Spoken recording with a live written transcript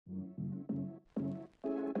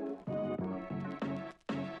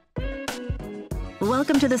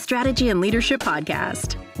Welcome to the Strategy and Leadership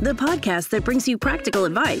Podcast, the podcast that brings you practical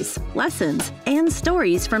advice, lessons, and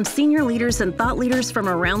stories from senior leaders and thought leaders from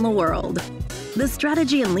around the world. The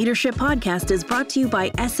Strategy and Leadership Podcast is brought to you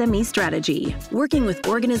by SME Strategy, working with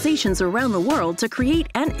organizations around the world to create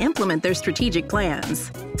and implement their strategic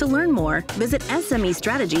plans. To learn more, visit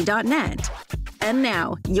SMEstrategy.net. And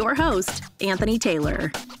now, your host, Anthony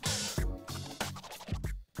Taylor.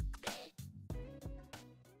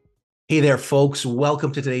 Hey there, folks.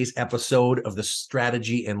 Welcome to today's episode of the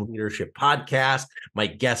Strategy and Leadership Podcast. My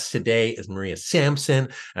guest today is Maria Samson.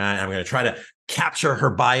 I'm going to try to capture her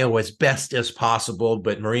bio as best as possible,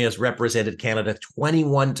 but Maria's represented Canada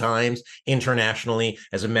 21 times internationally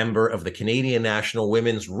as a member of the Canadian national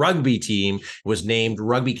women's rugby team, was named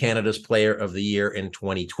Rugby Canada's Player of the Year in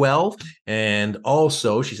 2012. And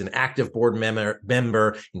also, she's an active board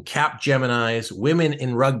member in Capgemini's Women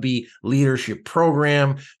in Rugby Leadership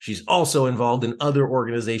Program. She's also involved in other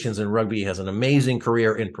organizations in rugby, has an amazing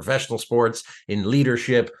career in professional sports, in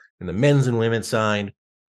leadership, in the men's and women's side.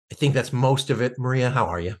 I think that's most of it. Maria, how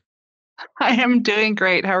are you? I am doing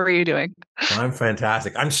great. How are you doing? I'm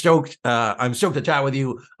fantastic. I'm stoked. I'm stoked to chat with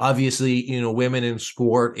you. Obviously, women in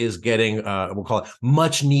sport is getting, we'll call it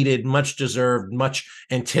much needed, much deserved, much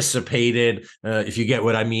anticipated. If you get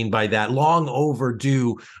what I mean by that, long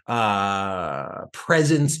overdue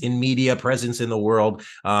presence in media, presence in the world.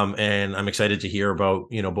 And I'm excited to hear about,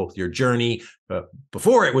 both your journey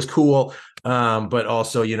before it was cool, but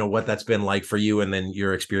also, what that's been like for you and then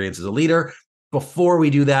your experience as a leader. Before we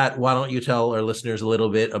do that, why don't you tell our listeners a little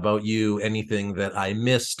bit about you, anything that I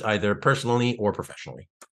missed, either personally or professionally?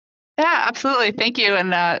 Yeah, absolutely. Thank you.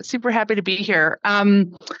 And super happy to be here.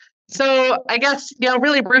 So I guess,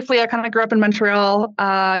 really briefly, I kind of grew up in Montreal.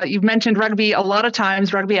 You've mentioned rugby a lot of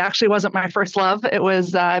times. Rugby actually wasn't my first love. It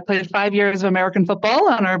was, I played 5 years of American football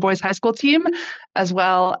on our boys high school team, as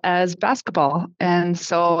well as basketball. And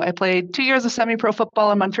so I played 2 years of semi-pro football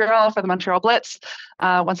in Montreal for the Montreal Blitz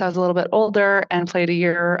once I was a little bit older, and played a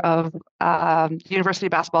year of university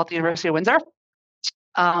basketball at the University of Windsor.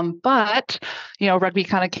 But rugby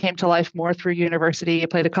kind of came to life more through university. I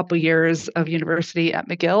played a couple years of university at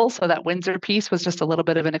McGill. So that Windsor piece was just a little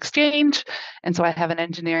bit of an exchange. And so I have an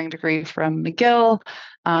engineering degree from McGill.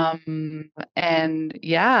 And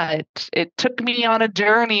yeah, it took me on a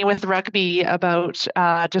journey with rugby about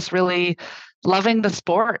just really loving the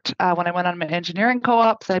sport. When I went on my engineering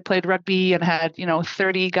co-ops, I played rugby and had,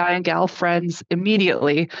 30 guy and gal friends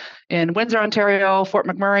immediately in Windsor, Ontario, Fort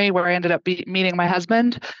McMurray, where I ended up meeting my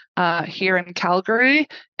husband, here in Calgary,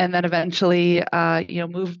 and then eventually,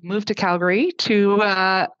 moved to Calgary to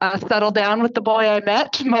settle down with the boy I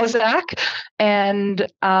met, Mozak, and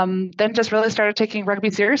then just really started taking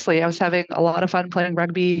rugby seriously. I was having a lot of fun playing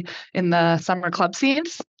rugby in the summer club scene,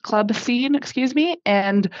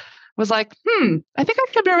 and was like, I think I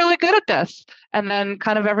could be really good at this. And then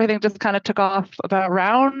kind of everything just kind of took off about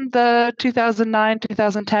around the 2009,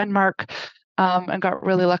 2010 mark, and got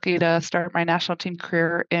really lucky to start my national team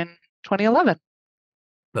career in 2011.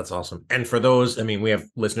 That's awesome. And for those, we have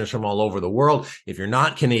listeners from all over the world. If you're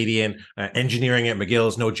not Canadian, engineering at McGill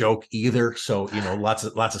is no joke either. So, lots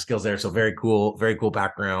of skills there. So very cool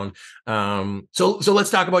background. So let's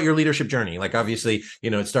talk about your leadership journey. Like, obviously,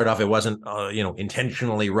 it started off, it wasn't,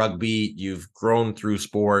 intentionally rugby. You've grown through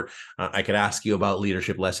sport. I could ask you about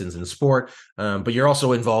leadership lessons in sport, but you're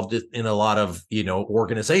also involved in a lot of,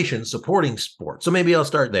 organizations supporting sport. So maybe I'll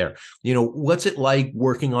start there. What's it like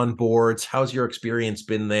working on boards? How's your experience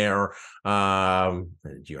been there? Are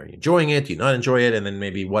you enjoying it? Do you not enjoy it? And then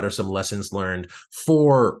maybe what are some lessons learned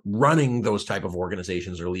for running those type of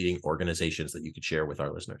organizations or leading organizations that you could share with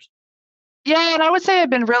our listeners? Yeah, and I would say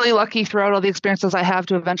I've been really lucky throughout all the experiences I have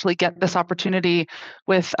to eventually get this opportunity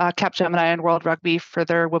with Capgemini and World Rugby for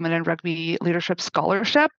their Women in Rugby Leadership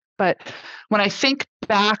Scholarship. But when I think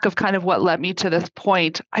back of kind of what led me to this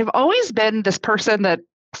point, I've always been this person that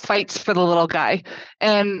fights for the little guy.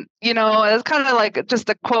 And, it's kind of like just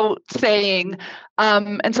a quote saying.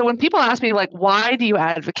 And so when people ask me, like, why do you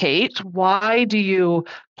advocate? Why do you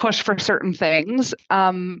push for certain things?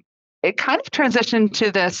 It kind of transitioned to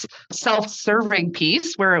this self-serving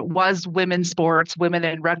piece where it was women's sports, women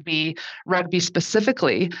in rugby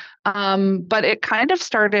specifically. But it kind of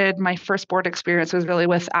started, my first board experience was really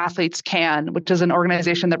with Athletes Can, which is an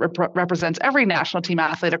organization that represents every national team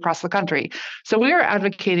athlete across the country. So we were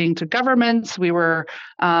advocating to governments. We were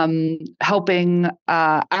helping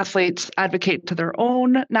athletes advocate to their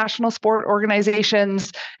own national sport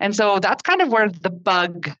organizations. And so that's kind of where the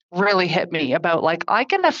bug really hit me about, like, I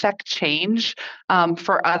can affect change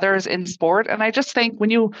for others in sport. And I just think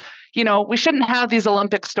when we shouldn't have these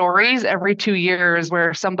Olympic stories every 2 years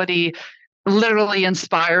where somebody literally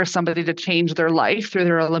inspire somebody to change their life through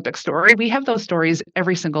their Olympic story. We have those stories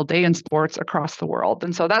every single day in sports across the world.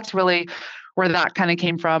 And so that's really where that kind of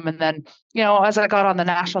came from. And then, as I got on the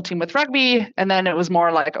national team with rugby, and then it was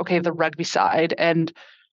more like, okay, the rugby side. And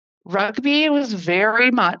rugby was very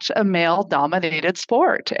much a male dominated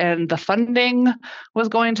sport, and the funding was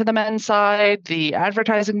going to the men's side, the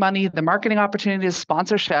advertising money, the marketing opportunities,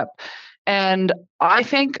 sponsorship. And I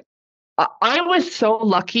think I was so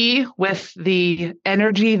lucky with the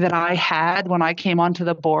energy that I had when I came onto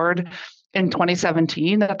the board in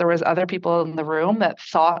 2017 that there was other people in the room that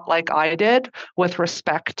thought like I did with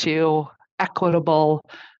respect to equitable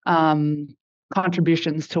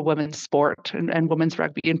contributions to women's sport and women's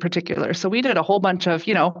rugby in particular. So we did a whole bunch of,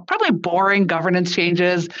 probably boring governance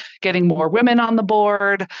changes, getting more women on the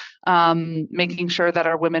board, making sure that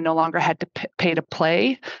our women no longer had to pay to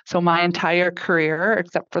play. So my entire career,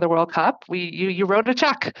 except for the World Cup, you wrote a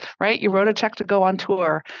check, right? You wrote a check to go on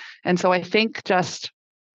tour. And so I think just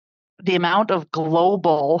the amount of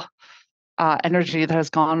global energy that has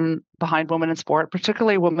gone behind women in sport,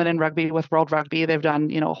 particularly women in rugby with World Rugby. They've done,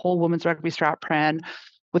 a whole women's rugby strat plan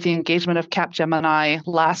with the engagement of Capgemini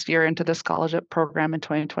last year into the scholarship program in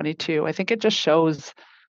 2022. I think it just shows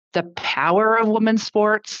the power of women's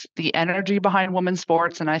sports, the energy behind women's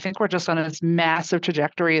sports. And I think we're just on this massive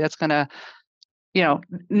trajectory that's going to,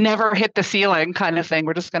 never hit the ceiling kind of thing.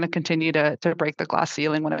 We're just going to continue to break the glass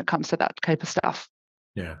ceiling when it comes to that type of stuff.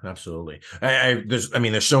 Yeah, absolutely.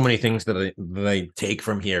 There's so many things that I take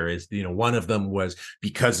from here is, one of them was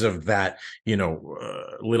because of that,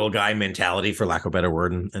 little guy mentality, for lack of a better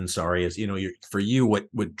word. And sorry, is, for you,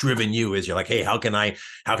 what driven you is you're like, hey, how can I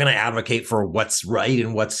advocate for what's right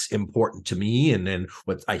and what's important to me? And then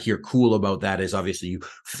what I hear cool about that is obviously you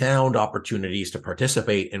found opportunities to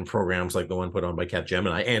participate in programs like the one put on by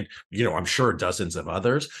Capgemini and, I'm sure dozens of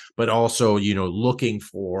others, but also, looking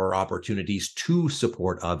for opportunities to support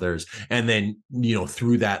others. And then,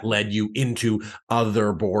 through that led you into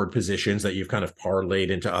other board positions that you've kind of parlayed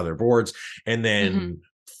into other boards. And then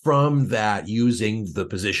from that, using the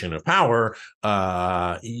position of power,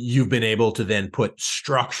 you've been able to then put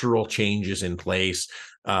structural changes in place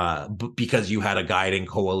because you had a guiding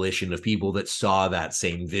coalition of people that saw that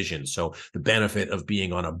same vision. So the benefit of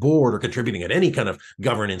being on a board or contributing at any kind of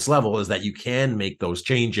governance level is that you can make those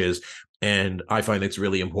changes. And I find it's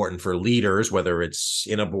really important for leaders, whether it's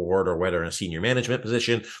in a board or whether in a senior management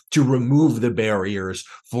position, to remove the barriers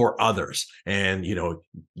for others. And,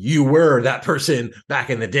 you were that person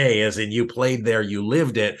back in the day, as in you played there, you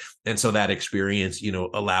lived it. And so that experience,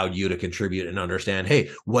 allowed you to contribute and understand,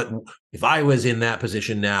 hey, what if I was in that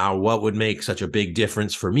position now, what would make such a big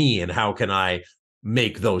difference for me? And how can I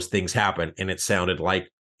make those things happen? And it sounded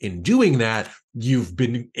like in doing that, you've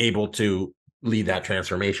been able to lead that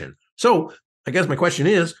transformation. So I guess my question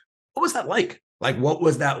is, what was that like? Like, what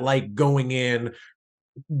was that like going in,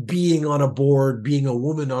 being on a board, being a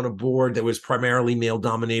woman on a board that was primarily male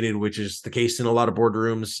dominated, which is the case in a lot of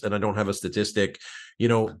boardrooms, and I don't have a statistic.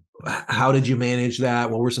 How did you manage that?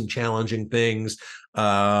 What were some challenging things? What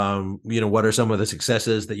are some of the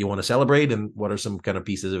successes that you want to celebrate? And what are some kind of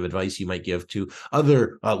pieces of advice you might give to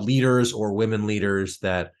other leaders or women leaders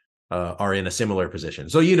that are in a similar position?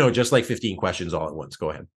 So, just like 15 questions all at once. Go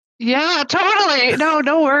ahead. Yeah, totally.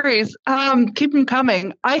 No worries. Keep them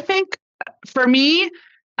coming. I think for me,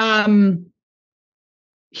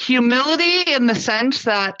 humility in the sense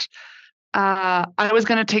that I was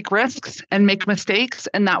going to take risks and make mistakes,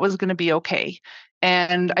 and that was going to be okay.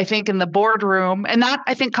 And I think in the boardroom, and that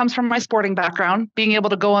I think comes from my sporting background, being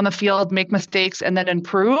able to go on the field, make mistakes, and then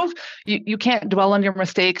improve. You can't dwell on your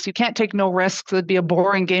mistakes. You can't take no risks. It'd be a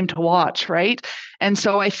boring game to watch, right? And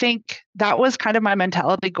so I think that was kind of my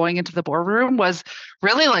mentality going into the boardroom, was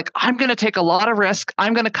really like, I'm going to take a lot of risk.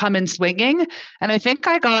 I'm going to come in swinging. And I think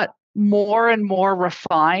I got more and more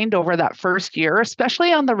refined over that first year,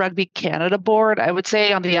 especially on the Rugby Canada board. I would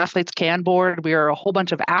say on the Athletes Can board, we were a whole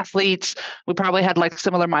bunch of athletes. We probably had like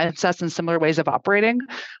similar mindsets and similar ways of operating.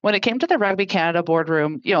 When it came to the Rugby Canada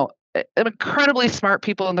boardroom, incredibly smart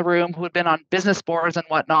people in the room who had been on business boards and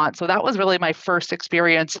whatnot. So that was really my first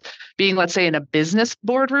experience being, let's say, in a business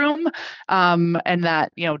boardroom, and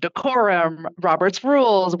that, decorum, Robert's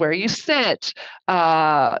rules, where you sit,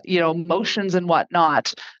 motions and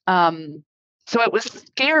whatnot. So it was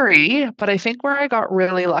scary, but I think where I got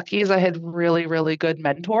really lucky is I had really, really good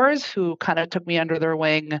mentors who kind of took me under their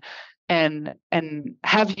wing. And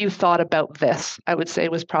have you thought about this? I would say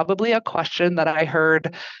was probably a question that I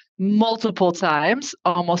heard multiple times,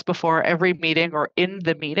 almost before every meeting or in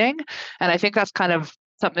the meeting. And I think that's kind of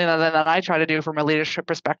something that I try to do from a leadership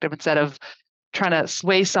perspective. Instead of trying to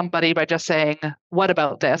sway somebody by just saying, what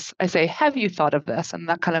about this? I say, have you thought of this? And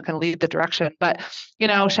that kind of can lead the direction. But,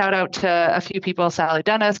 shout out to a few people, Sally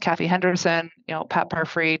Dennis, Kathy Henderson, Pat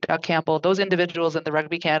Parfrey, Doug Campbell, those individuals in the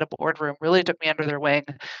Rugby Canada boardroom really took me under their wing.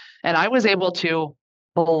 And I was able to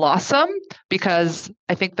blossom because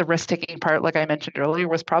I think the risk-taking part, like I mentioned earlier,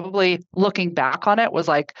 was probably looking back on it was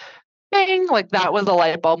like, dang, like that was a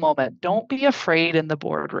light bulb moment. Don't be afraid in the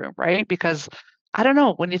boardroom, right? Because I don't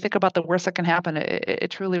know, when you think about the worst that can happen,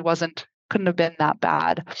 it truly couldn't have been that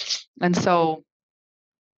bad. And so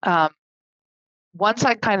once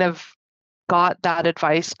I kind of got that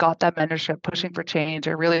advice, got that mentorship, pushing for change,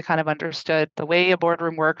 I really kind of understood the way a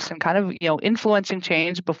boardroom works and kind of, influencing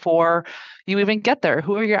change before you even get there.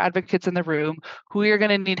 Who are your advocates in the room? Who you're going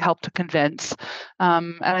to need help to convince?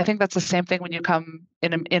 And I think that's the same thing when you come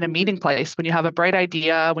in a meeting place, when you have a bright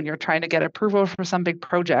idea, when you're trying to get approval for some big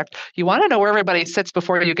project, you want to know where everybody sits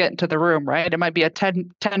before you get into the room, right? It might be a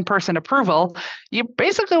 10 person approval. You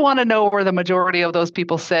basically want to know where the majority of those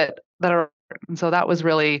people sit and so that was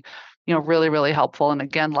really, really, really helpful. And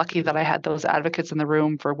again, lucky that I had those advocates in the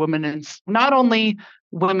room for women in not only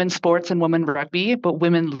women's sports and women rugby, but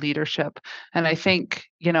women leadership. And I think,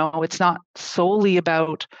 it's not solely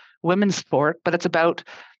about women's sport, but it's about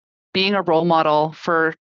being a role model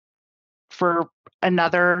for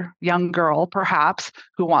another young girl, perhaps,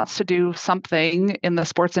 who wants to do something in the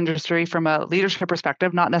sports industry from a leadership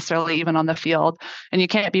perspective, not necessarily even on the field. And you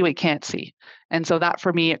can't be what you can't see. And so that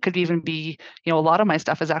for me, it could even be, a lot of my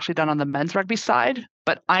stuff is actually done on the men's rugby side,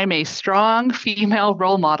 but I'm a strong female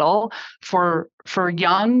role model for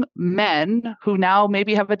young men who now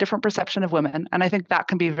maybe have a different perception of women. And I think that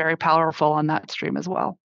can be very powerful on that stream as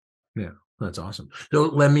well. Yeah. That's awesome. So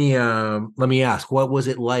let me ask, what was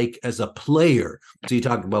it like as a player? So you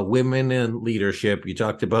talked about women in leadership. You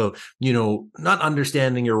talked about, not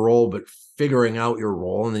understanding your role, but figuring out your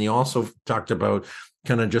role. And then you also talked about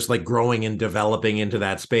kind of just like growing and developing into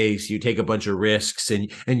that space. You take a bunch of risks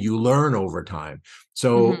and you learn over time.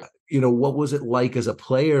 So what was it like as a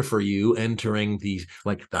player for you entering the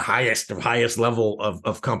highest level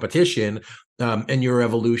of competition, and your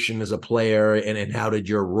evolution as a player, and how did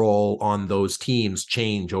your role on those teams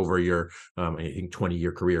change over your, I think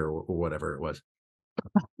 20-year career or whatever it was?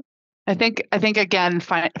 I think again,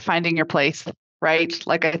 finding your place, right?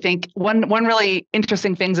 Like I think one really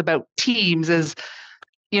interesting things about teams is,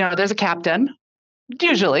 there's a captain,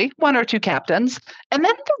 usually one or two captains, and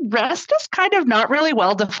then the rest is kind of not really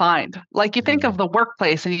well defined. Like you think of the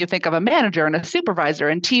workplace and you think of a manager and a supervisor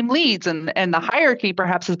and team leads, and the hierarchy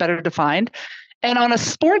perhaps is better defined. And on a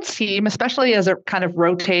sports team, especially as it kind of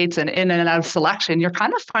rotates and in and out of selection, you're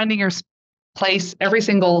kind of finding your place every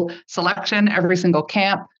single selection, every single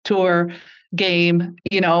camp, tour, game,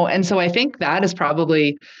 and so I think that is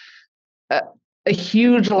probably a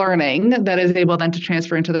huge learning that is able then to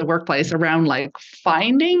transfer into the workplace around like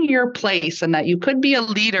finding your place, and that you could be a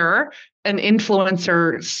leader, an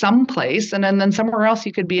influencer someplace, and then somewhere else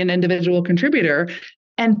you could be an individual contributor.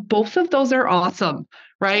 And both of those are awesome,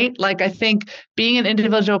 right? Like I think being an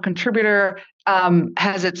individual contributor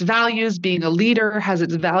has its values, being a leader has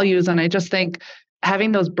its values. And I just think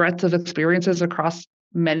having those breadths of experiences across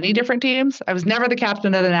many different teams. I was never the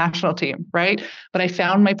captain of the national team, right? But I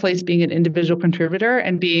found my place being an individual contributor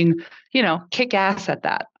and being, kick ass at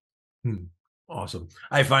that. Awesome.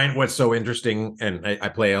 I find what's so interesting, and I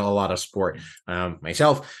play a lot of sport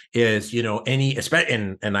myself, is,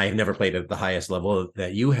 and I've never played at the highest level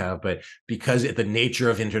that you have, but because of the nature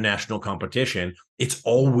of international competition, it's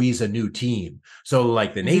always a new team. So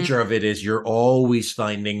like the nature of it is you're always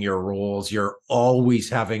finding your roles. You're always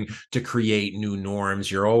having to create new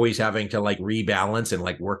norms. You're always having to like rebalance and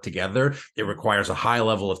like work together. It requires a high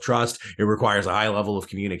level of trust. It requires a high level of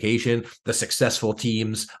communication. The successful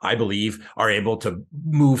teams, I believe, are able to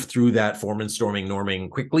move through that storming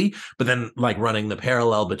norming quickly. But then like running the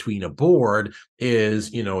parallel between a board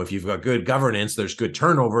is, if you've got good governance, there's good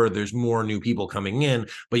turnover, there's more new people coming in,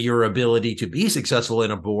 but your ability to be successful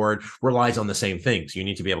in a board relies on the same things. You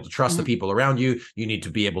need to be able to trust the people around you. You need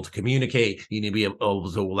to be able to communicate. You need to be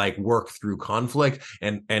able to like work through conflict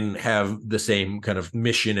and have the same kind of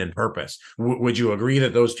mission and purpose. Would you agree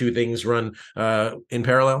that those two things run in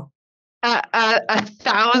parallel?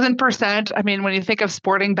 1,000%. I mean, when you think of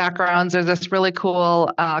sporting backgrounds, there's this really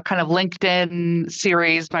cool kind of LinkedIn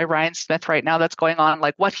series by Ryan Smith right now that's going on,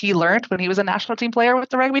 like what he learned when he was a national team player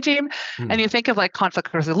with the rugby team. And you think of like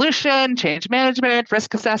conflict resolution, change management,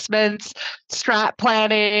 risk assessments, strat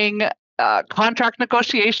planning, contract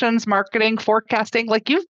negotiations, marketing, forecasting, like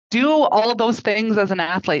you do all those things as an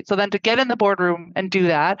athlete. So then to get in the boardroom and do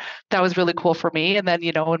that, that was really cool for me. And then,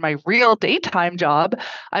 in my real daytime job,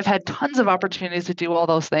 I've had tons of opportunities to do all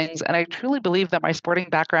those things. And I truly believe that my sporting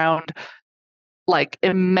background like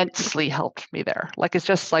immensely helped me there. Like it's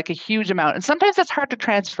just like a huge amount. And sometimes it's hard to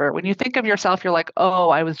transfer. When you think of yourself, you're like, oh,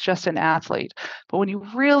 I was just an athlete. But when you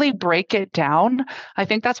really break it down, I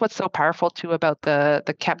think that's what's so powerful too about the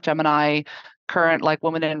Capgemini current like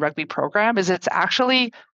Women in Rugby program is it's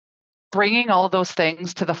actually bringing all those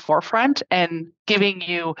things to the forefront and giving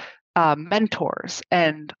you mentors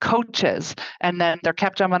and coaches, and then their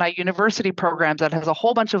Capgemini University programs that has a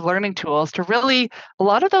whole bunch of learning tools to really, a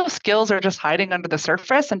lot of those skills are just hiding under the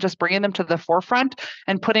surface and just bringing them to the forefront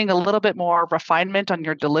and putting a little bit more refinement on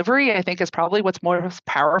your delivery. I think is probably what's most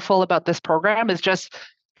powerful about this program is just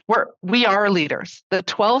we are leaders. The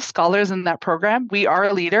 12 scholars in that program, we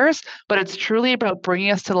are leaders, but it's truly about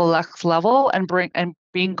bringing us to the next level and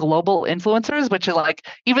being global influencers, which are like,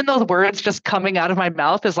 even though the words just coming out of my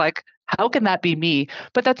mouth is like, how can that be me?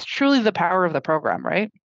 But that's truly the power of the program,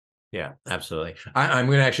 right? Yeah, absolutely. I'm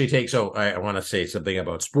going to actually I want to say something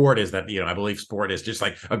about sport is that, I believe sport is just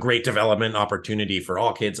like a great development opportunity for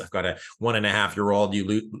all kids. I've got a 1.5-year-old.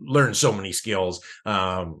 You learn so many skills.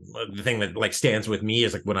 The thing that like stands with me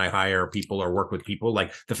is like when I hire people or work with people,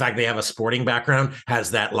 like the fact they have a sporting background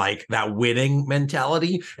has that like that winning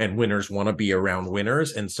mentality, and winners want to be around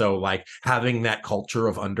winners. And so like having that culture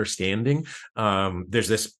of understanding, there's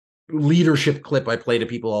this leadership clip I play to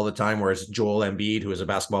people all the time where it's Joel Embiid, who is a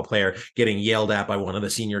basketball player, getting yelled at by one of the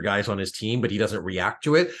senior guys on his team, but he doesn't react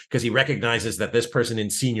to it because he recognizes that this person in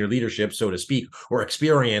senior leadership, so to speak, or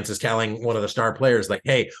experience is telling one of the star players like,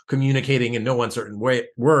 hey, communicating in no uncertain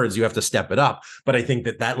words, you have to step it up. But I think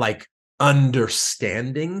that like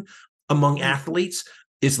understanding among athletes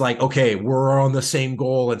is like, okay, we're on the same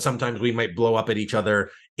goal, and sometimes we might blow up at each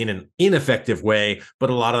other in an ineffective way, but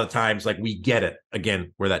a lot of the times, like we get it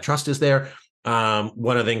again, where that trust is there.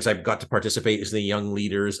 One of the things I've got to participate is the Young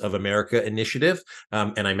Leaders of America initiative.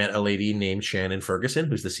 And I met a lady named Shannon Ferguson,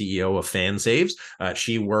 who's the CEO of Fan Saves.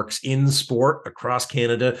 She works in sport across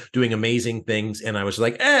Canada, doing amazing things. And I was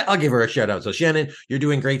like, I'll give her a shout out. So Shannon, you're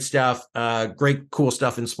doing great stuff, great, cool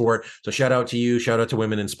stuff in sport. So shout out to you, shout out to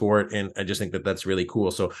women in sport. And I just think that that's really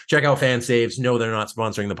cool. So check out Fan Saves. No, they're not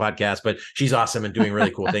sponsoring the podcast, but she's awesome and doing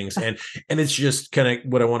really cool things. And it's just kind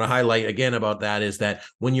of what I want to highlight again about that is that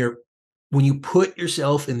when you put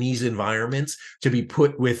yourself in these environments to be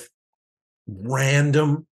put with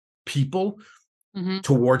random people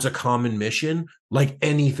towards a common mission, like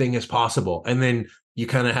anything is possible. And then you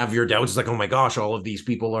kind of have your doubts. It's like, oh my gosh, all of these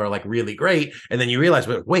people are like really great. And then you realize,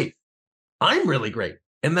 but wait, I'm really great.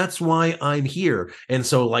 And that's why I'm here. And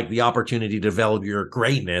so like the opportunity to develop your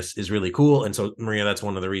greatness is really cool. And so Maria, that's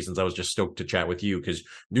one of the reasons I was just stoked to chat with you, because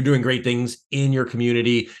you're doing great things in your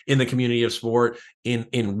community, in the community of sport,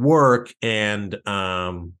 in work. And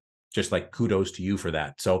just like kudos to you for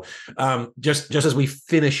that. So just as we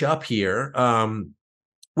finish up here,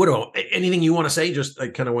 anything you want to say? Just I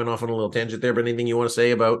kind of went off on a little tangent there, but anything you want to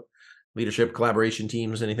say about leadership, collaboration,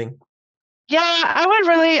 teams, anything? Yeah,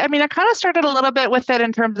 I kind of started a little bit with it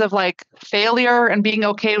in terms of like failure and being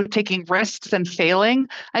okay with taking risks and failing.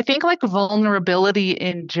 I think like vulnerability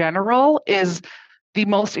in general is the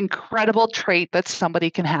most incredible trait that somebody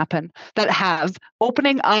can have.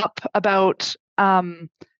 Opening up about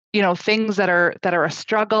things that are a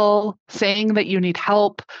struggle, saying that you need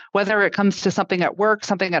help, whether it comes to something at work,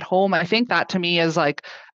 something at home. I think that to me is like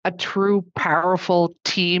a true powerful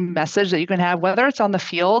team message that you can have, whether it's on the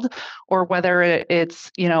field or whether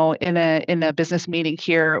it's in a business meeting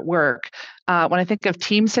here at work. When I think of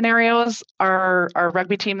team scenarios, our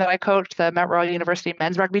rugby team that I coached, the Mount Royal University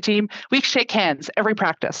men's rugby team, we shake hands every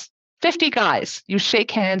practice. 50 guys, you shake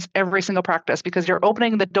hands every single practice because you're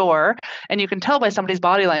opening the door, and you can tell by somebody's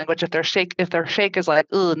body language if their shake is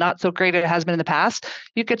like, "Ooh, not so great, it has been in the past."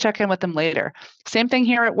 You could check in with them later. Same thing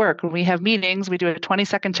here at work. When we have meetings, we do a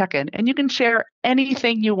 20-second check-in, and you can share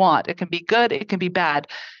anything you want. It can be good, it can be bad.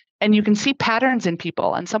 And you can see patterns in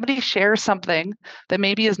people, and somebody shares something that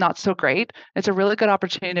maybe is not so great. It's a really good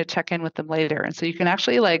opportunity to check in with them later. And so you can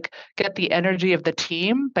actually like get the energy of the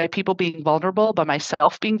team by people being vulnerable, by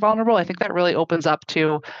myself being vulnerable. I think that really opens up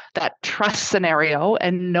to that trust scenario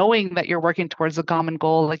and knowing that you're working towards a common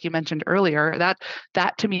goal, like you mentioned earlier.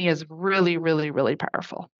 That to me is really, really, really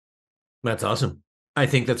powerful. That's awesome. I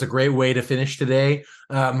think that's a great way to finish today.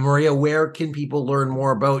 Maria, where can people learn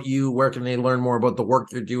more about you? Where can they learn more about the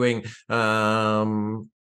work you're doing?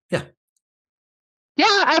 Yeah. Yeah,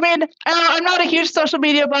 I mean, I'm not a huge social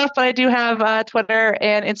media buff, but I do have Twitter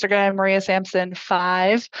and Instagram, Maria Samson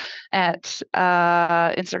 5 at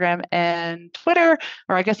Instagram and Twitter,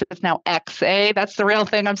 or I guess it's now X, eh? That's the real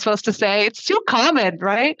thing I'm supposed to say. It's too common,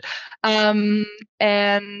 right? And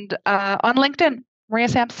on LinkedIn, Maria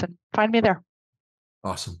Samson. Find me there.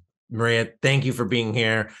 Awesome. Maria, thank you for being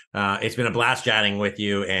here. It's been a blast chatting with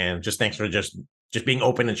you, and just thanks for just being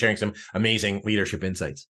open and sharing some amazing leadership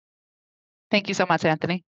insights. Thank you so much,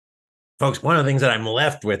 Anthony. Folks, one of the things that I'm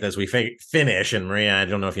left with as we finish, and Maria, I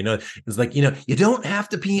don't know if you know, is like, you don't have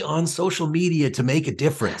to be on social media to make a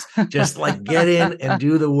difference. Just like get in and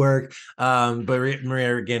do the work. But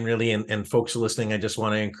Maria, again, really, and folks listening, I just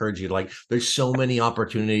want to encourage you, like, there's so many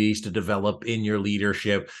opportunities to develop in your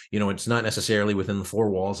leadership. It's not necessarily within the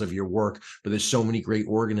four walls of your work, but there's so many great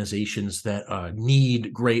organizations that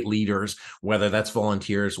need great leaders, whether that's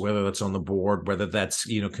volunteers, whether that's on the board, whether that's,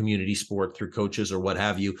 community sport through coaches or what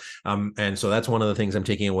have you. And so that's one of the things I'm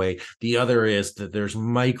taking away. The other is that there's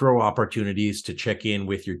micro opportunities to check in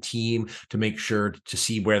with your team to make sure to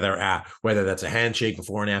see where they're at, whether that's a handshake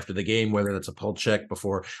before and after the game, whether that's a pulse check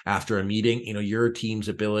before, after a meeting. Your team's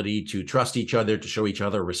ability to trust each other, to show each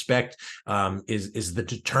other respect, is the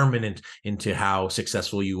determinant into how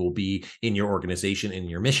successful you will be in your organization, in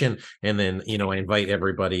your mission. And then, I invite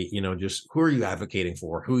everybody, just who are you advocating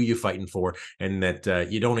for? Who are you fighting for? And that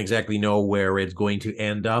you don't exactly know where it's going to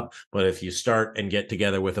end up, but if you start and get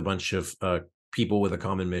together with a bunch of people with a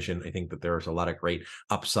common mission, I think that there's a lot of great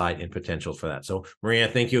upside and potential for that. So Maria,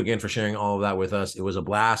 thank you again for sharing all of that with us. It was a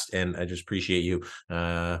blast, and I just appreciate you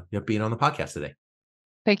being on the podcast today.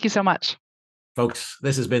 Thank you so much. Folks,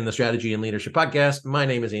 this has been the Strategy and Leadership Podcast. My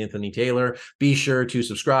name is Anthony Taylor. Be sure to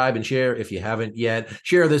subscribe and share if you haven't yet.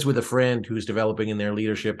 Share this with a friend who's developing in their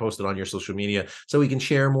leadership. Post it on your social media so we can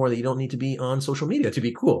share more that you don't need to be on social media to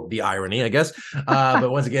be cool. The irony, I guess. But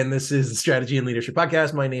once again, this is the Strategy and Leadership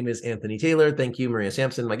Podcast. My name is Anthony Taylor. Thank you, Maria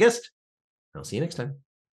Samson, my guest. I'll see you next time.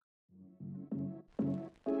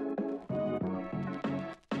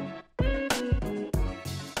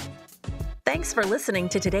 Thanks for listening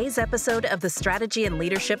to today's episode of the Strategy and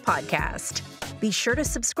Leadership Podcast. Be sure to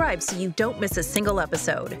subscribe so you don't miss a single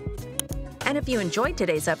episode. And if you enjoyed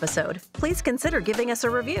today's episode, please consider giving us a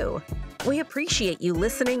review. We appreciate you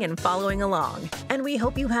listening and following along, and we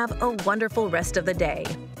hope you have a wonderful rest of the day.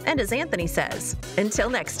 And as Anthony says, until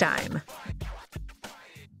next time.